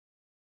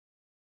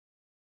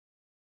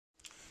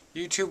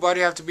YouTube, why do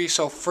you have to be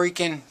so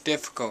freaking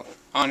difficult?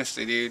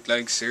 Honestly, dude,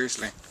 like,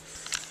 seriously.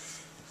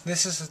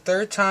 This is the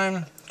third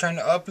time trying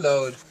to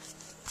upload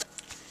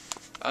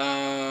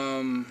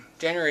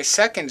January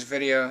 2nd's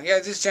video. Yeah,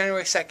 this is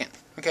January 2nd.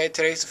 Okay,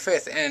 today's the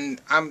 5th, and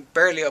I'm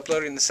barely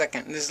uploading the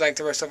 2nd. This is like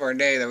the rest of our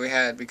day that we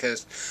had,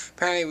 because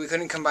apparently we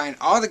couldn't combine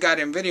all the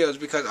goddamn videos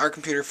because our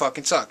computer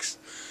fucking sucks.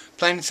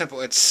 Plain and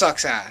simple, it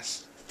sucks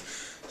ass.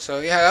 So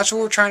yeah, that's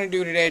what we're trying to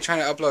do today, trying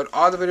to upload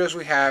all the videos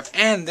we have,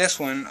 and this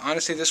one.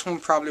 Honestly, this one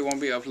probably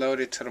won't be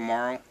uploaded till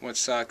tomorrow, which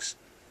sucks.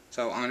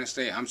 So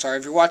honestly, I'm sorry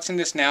if you're watching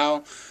this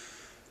now.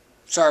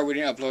 Sorry we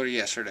didn't upload it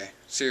yesterday.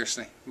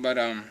 Seriously. But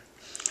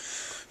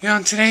yeah,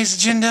 on today's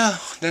agenda,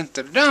 dun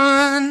dun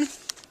dun,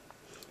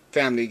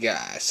 Family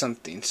Guy,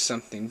 something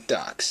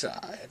dark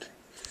side.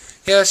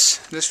 Yes,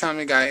 this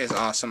Family Guy is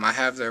awesome. I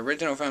have the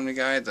original Family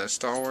Guy, the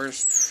Star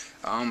Wars,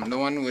 the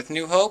one with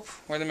New Hope,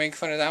 where they make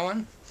fun of that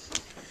one.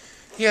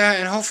 Yeah,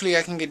 and hopefully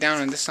I can get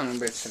down on this son of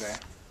a bitch today.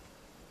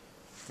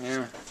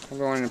 Yeah, I've been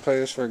wanting to play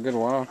this for a good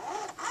while.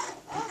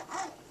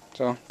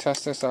 So,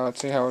 test this out,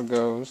 see how it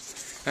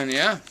goes. And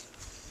yeah.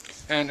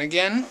 And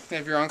again,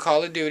 if you're on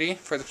Call of Duty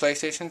for the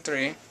PlayStation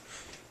 3,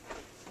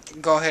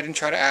 go ahead and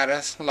try to add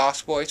us.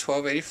 Lost Boy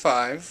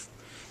 1285.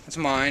 That's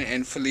mine.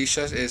 And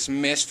Felicia's is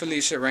Miss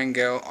Felicia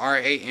Rangel,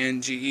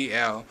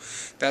 R-A-N-G-E-L.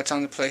 That's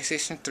on the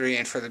PlayStation 3.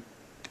 And for the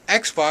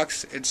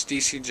Xbox, it's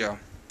DC Joe.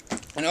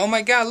 And oh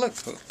my god, look.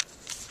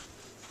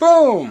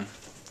 Boom!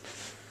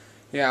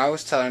 Yeah, I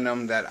was telling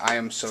them that I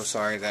am so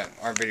sorry that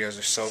our videos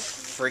are so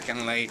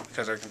freaking late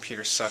because our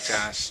computer sucks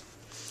ass.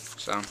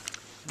 So,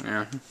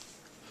 yeah.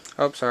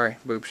 Oh, sorry.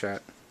 Boob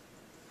shot.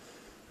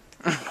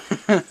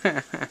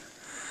 Yeah,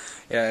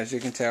 as you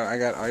can tell, I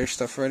got all your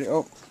stuff ready.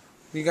 Oh,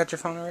 you got your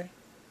phone already?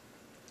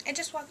 I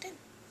just walked in.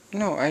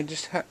 No, I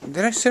just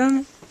did I sit on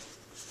it?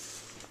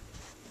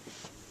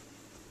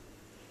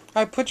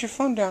 I put your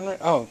phone down right.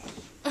 Oh.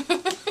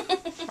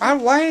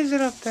 Why is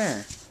it up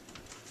there?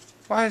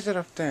 Why is it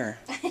up there?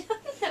 I don't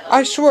know.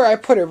 I swear I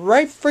put it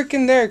right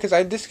freaking there because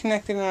I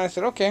disconnected and I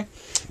said, okay,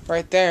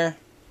 right there.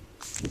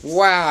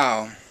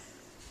 Wow.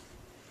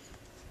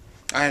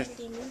 I'm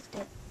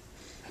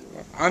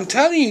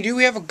telling you, dude,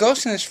 we have a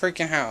ghost in this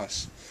freaking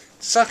house.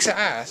 It sucks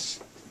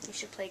ass. You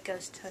should play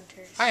Ghost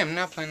Hunters. I am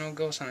not playing no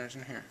ghost hunters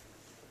in here.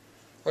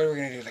 What are we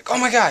gonna do? Like, oh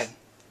my god!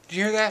 Did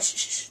you hear that? Shh,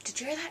 shh, did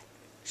you hear that?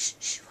 Shh,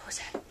 shh, what was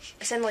that?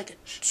 I sounded like a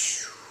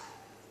shh.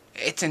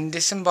 It's a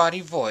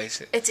disembodied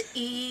voice. It's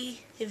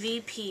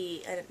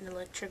EVP, an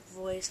electric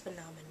voice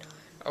phenomenon.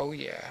 Oh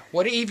yeah.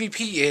 What an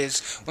EVP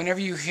is, whenever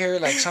you hear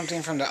like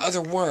something from the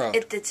other world.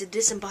 It's a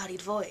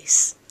disembodied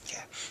voice.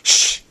 Yeah.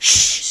 Shh, shh.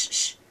 Shh,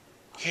 shh.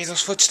 Hear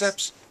those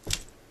footsteps?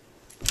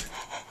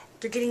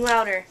 They're getting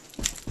louder.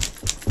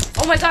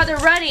 Oh my god, they're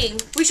running.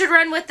 We should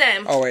run with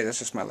them. Oh wait, that's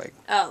just my leg.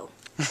 Oh.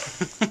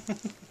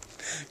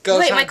 Ghost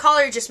Wait, my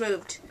collar just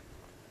moved.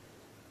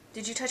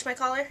 Did you touch my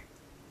collar?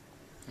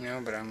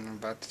 No, but I'm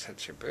about to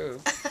touch your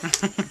boob.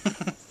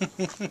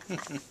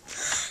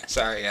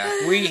 Sorry,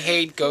 yeah. We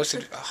hate ghost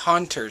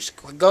hunters.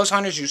 Ghost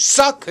hunters, you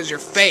suck because you're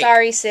fake.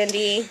 Sorry,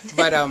 Cindy.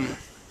 But,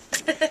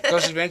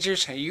 Ghost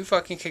Adventures, you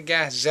fucking kick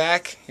ass.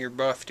 Zach, you're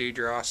buff, dude.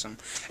 You're awesome.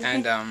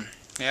 And,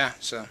 yeah,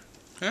 so,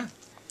 yeah.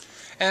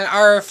 And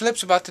our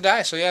flip's about to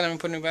die, so yeah, let me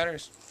put new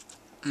batteries.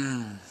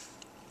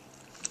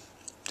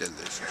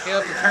 Delicious.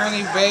 Yep,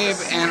 apparently Babe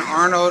and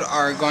Arnold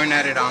are going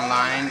at it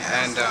online,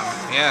 and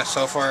yeah,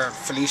 so far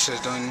Felicia's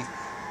doing,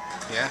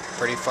 yeah,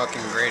 pretty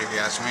fucking great if you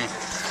ask me.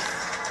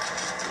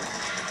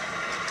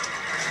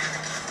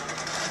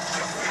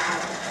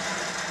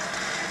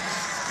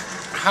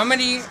 How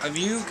many of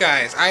you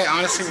guys, I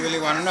honestly really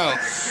want to know,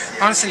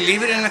 honestly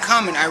leave it in the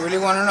comment, I really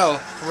want to know,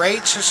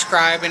 rate,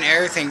 subscribe, and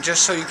everything,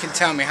 just so you can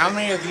tell me how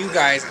many of you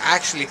guys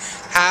actually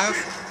have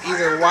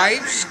either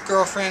wives,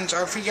 girlfriends,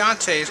 or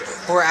fiancés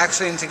who are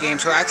actually into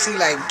games, who actually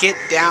like get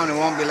down and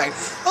won't be like,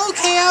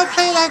 okay, I'll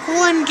play like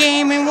one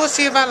game and we'll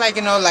see about like,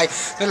 you know, like,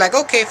 they're like,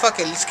 okay, fuck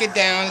it, let's get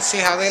down, let's see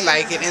how they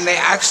like it, and they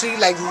actually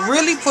like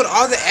really put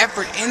all the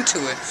effort into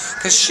it,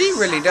 because she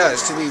really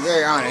does, to be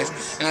very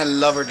honest, and I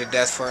love her to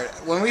death for it.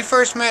 When we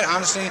first met,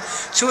 honestly,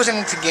 she wasn't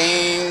into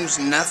games,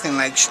 nothing,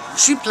 like,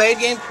 she played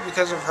games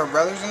because of her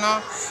brothers and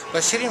all,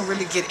 but she didn't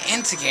really get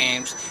into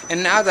games,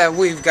 and now that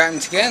we've gotten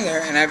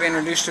together, and I've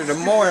introduced her to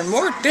more and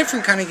more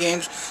different kind of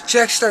games, she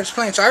actually starts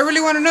playing. So I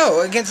really want to know,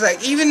 against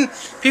like even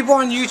people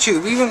on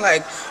YouTube, even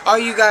like all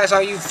you guys,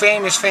 all you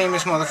famous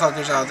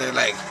motherfuckers out there,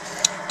 like,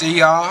 do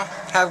y'all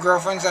have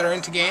girlfriends that are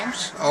into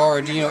games,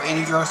 or do you know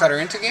any girls that are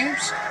into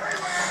games?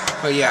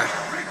 But yeah,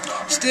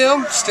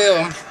 still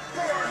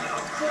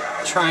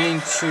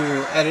trying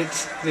to edit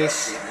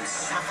this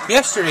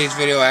yesterday's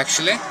video.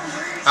 Actually,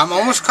 I'm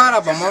almost caught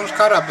up.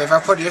 If I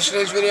put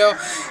yesterday's video,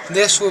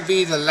 this will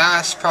be the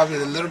last, probably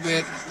a little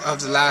bit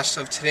of the last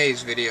of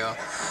today's video.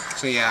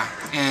 So yeah,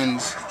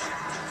 and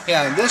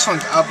yeah, this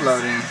one's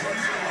uploading.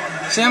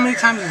 See how many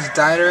times it's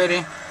died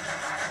already?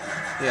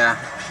 Yeah.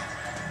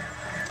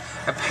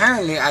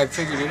 Apparently, I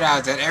figured it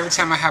out that every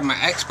time I have my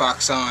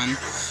Xbox on,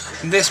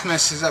 this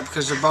messes up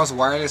because they're both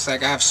wireless.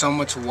 Like, I have so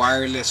much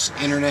wireless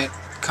internet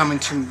come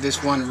into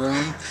this one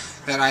room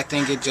that I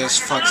think it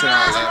just fucks it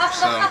all up.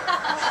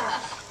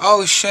 So,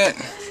 oh shit.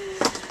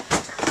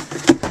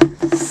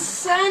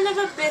 Son of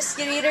a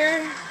biscuit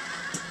eater.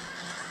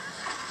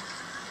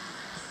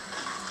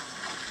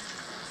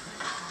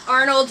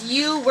 Arnold,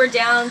 you were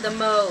down the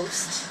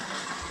most.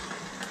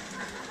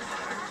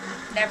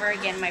 Never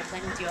again my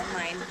plan with you on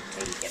mine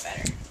until you get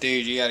better.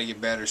 Dude, you gotta get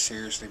better,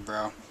 seriously,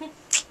 bro. You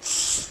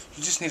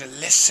just need to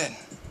listen.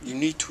 You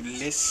need to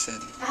listen.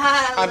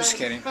 I'm just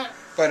kidding. But,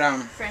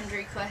 friend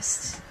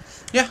request.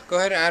 yeah, go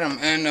ahead and add them.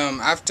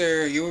 And,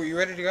 after, you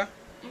ready to go?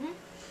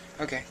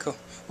 Mm-hmm. Okay, cool.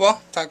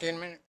 Well, talk to you in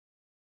a minute.